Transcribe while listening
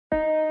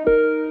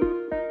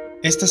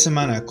Esta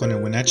semana con el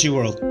Wenatchee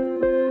World.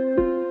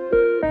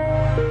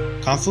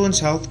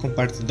 Confluence Health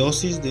comparte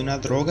dosis de una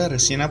droga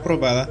recién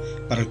aprobada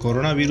para el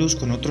coronavirus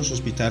con otros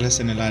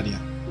hospitales en el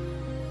área.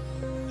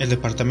 El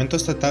Departamento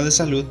Estatal de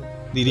Salud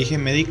dirige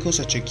médicos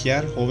a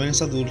chequear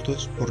jóvenes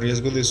adultos por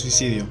riesgo de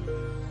suicidio.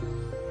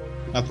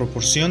 La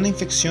proporción de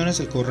infecciones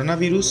del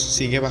coronavirus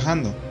sigue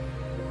bajando.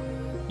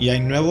 Y hay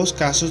nuevos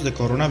casos de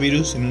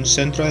coronavirus en un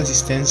centro de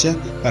asistencia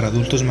para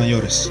adultos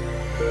mayores.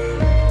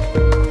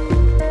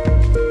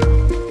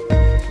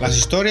 Las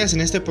historias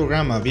en este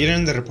programa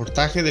vienen de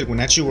reportaje del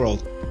Wenatchee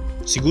World.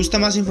 Si gusta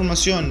más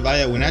información,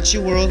 vaya a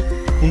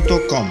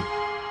wenatcheeworld.com.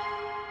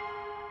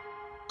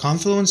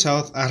 Confluence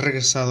Health ha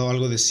regresado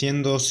algo de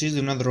 100 dosis de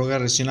una droga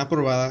recién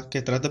aprobada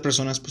que trata a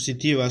personas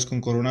positivas con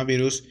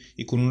coronavirus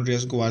y con un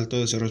riesgo alto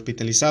de ser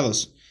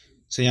hospitalizados.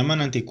 Se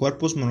llaman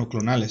anticuerpos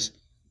monoclonales,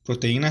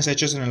 proteínas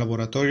hechas en el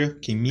laboratorio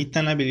que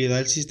imitan la habilidad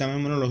del sistema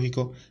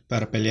inmunológico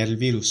para pelear el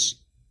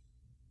virus.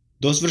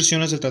 2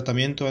 versiones del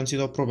tratamiento han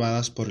sido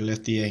aprobadas por el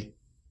FDA.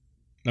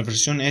 La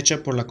versión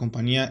hecha por la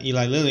compañía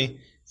Eli Lilly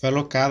fue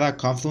alocada a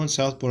Confluence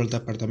Health por el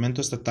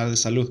Departamento Estatal de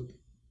Salud.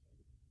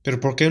 ¿Pero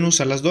por qué no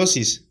usar las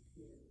dosis?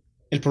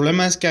 El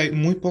problema es que hay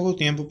muy poco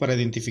tiempo para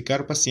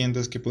identificar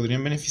pacientes que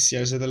podrían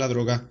beneficiarse de la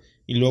droga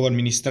y luego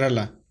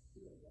administrarla.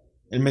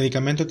 El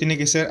medicamento tiene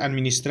que ser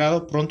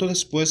administrado pronto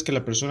después que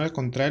la persona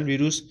contrae el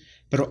virus,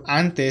 pero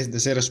antes de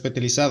ser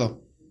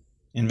hospitalizado.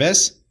 En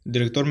vez, el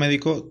director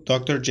médico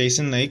Dr.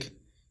 Jason Lake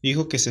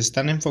dijo que se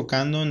están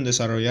enfocando en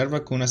desarrollar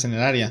vacunas en el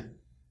área.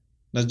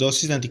 Las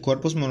dosis de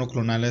anticuerpos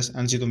monoclonales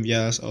han sido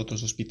enviadas a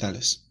otros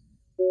hospitales.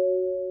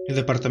 El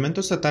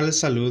Departamento Estatal de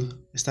Salud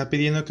está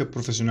pidiendo que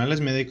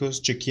profesionales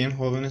médicos chequeen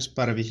jóvenes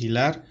para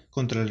vigilar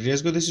contra el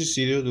riesgo de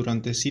suicidio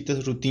durante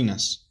citas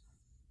rutinas.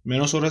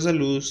 Menos horas de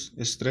luz,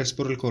 estrés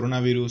por el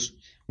coronavirus,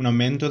 un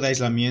aumento de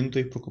aislamiento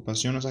y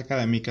preocupaciones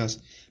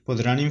académicas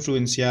podrán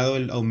influenciar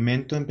el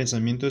aumento en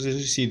pensamientos de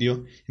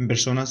suicidio en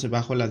personas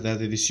bajo la edad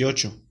de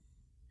 18.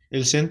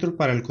 El Centro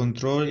para el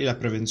Control y la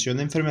Prevención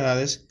de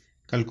Enfermedades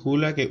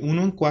calcula que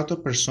 1 en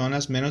 4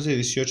 personas menos de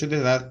 18 de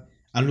edad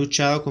han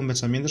luchado con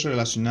pensamientos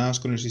relacionados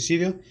con el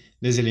suicidio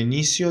desde el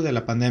inicio de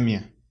la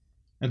pandemia.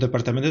 El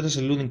Departamento de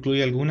Salud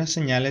incluye algunas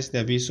señales de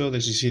aviso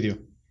del suicidio: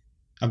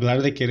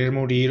 hablar de querer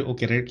morir o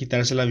querer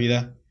quitarse la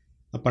vida,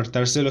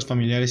 apartarse de los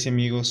familiares y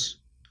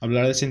amigos,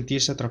 hablar de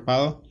sentirse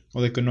atrapado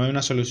o de que no hay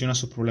una solución a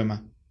su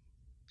problema.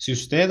 Si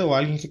usted o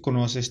alguien que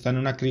conoce está en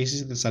una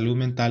crisis de salud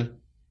mental,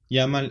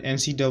 llama al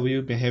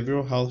NCW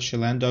Behavioral Health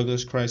Chelan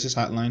Douglas Crisis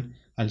Hotline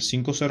al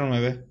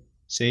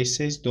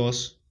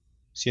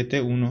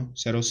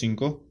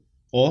 509-662-7105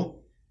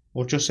 o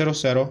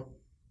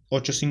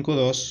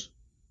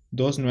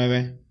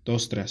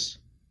 800-852-2923.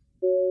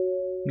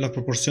 La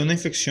proporción de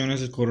infecciones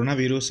del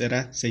coronavirus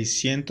era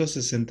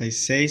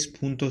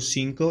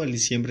 666.5 el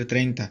diciembre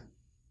 30.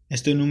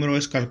 Este número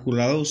es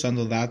calculado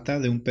usando data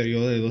de un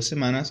periodo de 2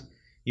 semanas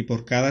y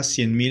por cada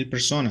 100,000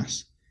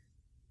 personas.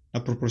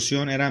 La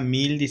proporción era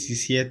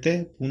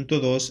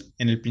 1017.2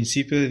 en el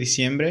principio de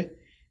diciembre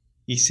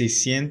y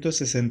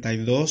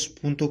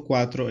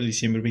 662.4 el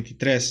diciembre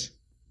 23.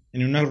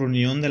 En una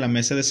reunión de la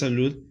Mesa de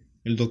Salud,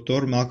 el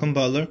Dr. Malcolm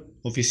Butler,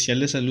 oficial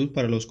de salud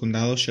para los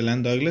condados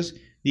Chelan Douglas,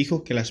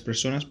 dijo que las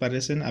personas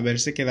parecen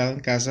haberse quedado en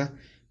casa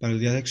para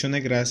el Día de Acción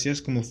de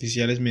Gracias como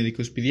oficiales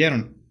médicos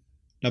pidieron.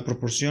 La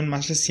proporción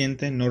más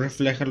reciente no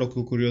refleja lo que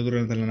ocurrió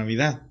durante la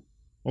Navidad.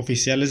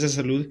 Oficiales de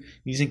salud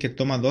dicen que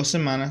toma 2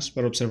 semanas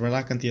para observar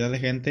la cantidad de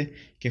gente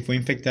que fue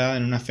infectada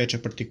en una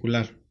fecha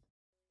particular.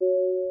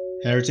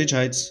 Heritage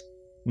Heights,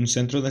 un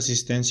centro de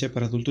asistencia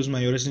para adultos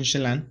mayores en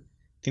Chelan,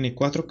 tiene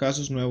 4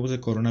 casos nuevos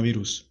de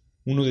coronavirus,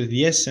 uno de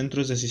 10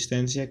 centros de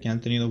asistencia que han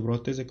tenido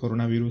brotes de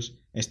coronavirus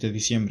este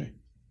diciembre.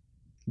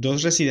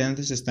 2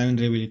 residentes están en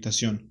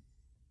rehabilitación.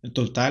 El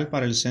total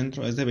para el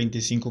centro es de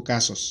 25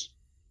 casos.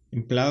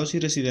 Empleados y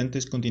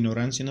residentes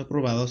continuarán siendo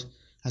probados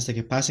hasta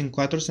que pasen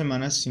 4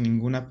 semanas sin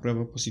ninguna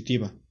prueba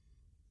positiva.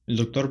 El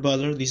Dr.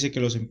 Butler dice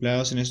que los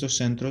empleados en estos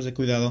centros de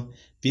cuidado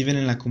viven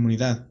en la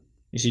comunidad,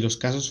 y si los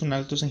casos son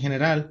altos en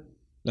general,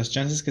 las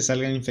chances que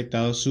salgan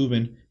infectados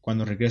suben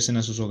cuando regresen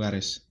a sus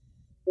hogares.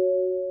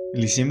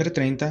 En diciembre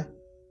 30,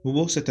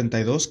 hubo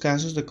 72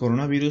 casos de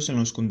coronavirus en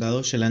los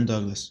condados Chelan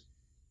Douglas.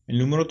 El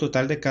número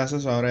total de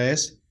casos ahora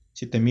es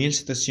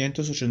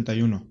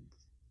 7,781.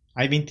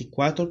 Hay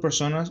 24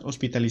 personas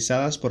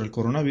hospitalizadas por el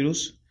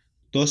coronavirus,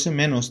 12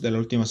 menos de la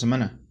última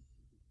semana.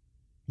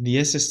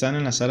 10 están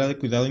en la sala de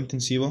cuidado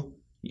intensivo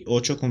y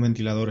 8 con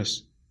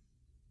ventiladores.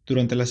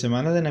 Durante la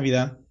semana de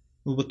Navidad,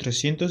 hubo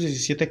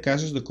 317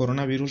 casos de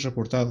coronavirus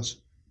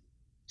reportados.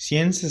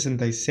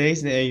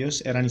 166 de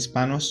ellos eran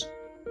hispanos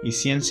y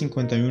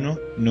 151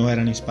 no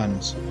eran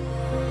hispanos.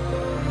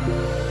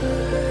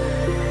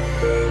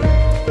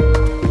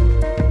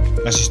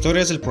 Las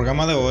historias del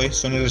programa de hoy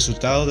son el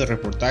resultado del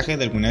reportaje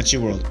del Wenatchee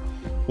World.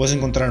 Puedes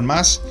encontrar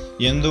más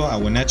yendo a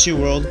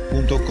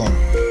wenatcheeworld.com.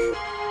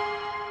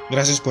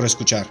 Gracias por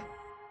escuchar.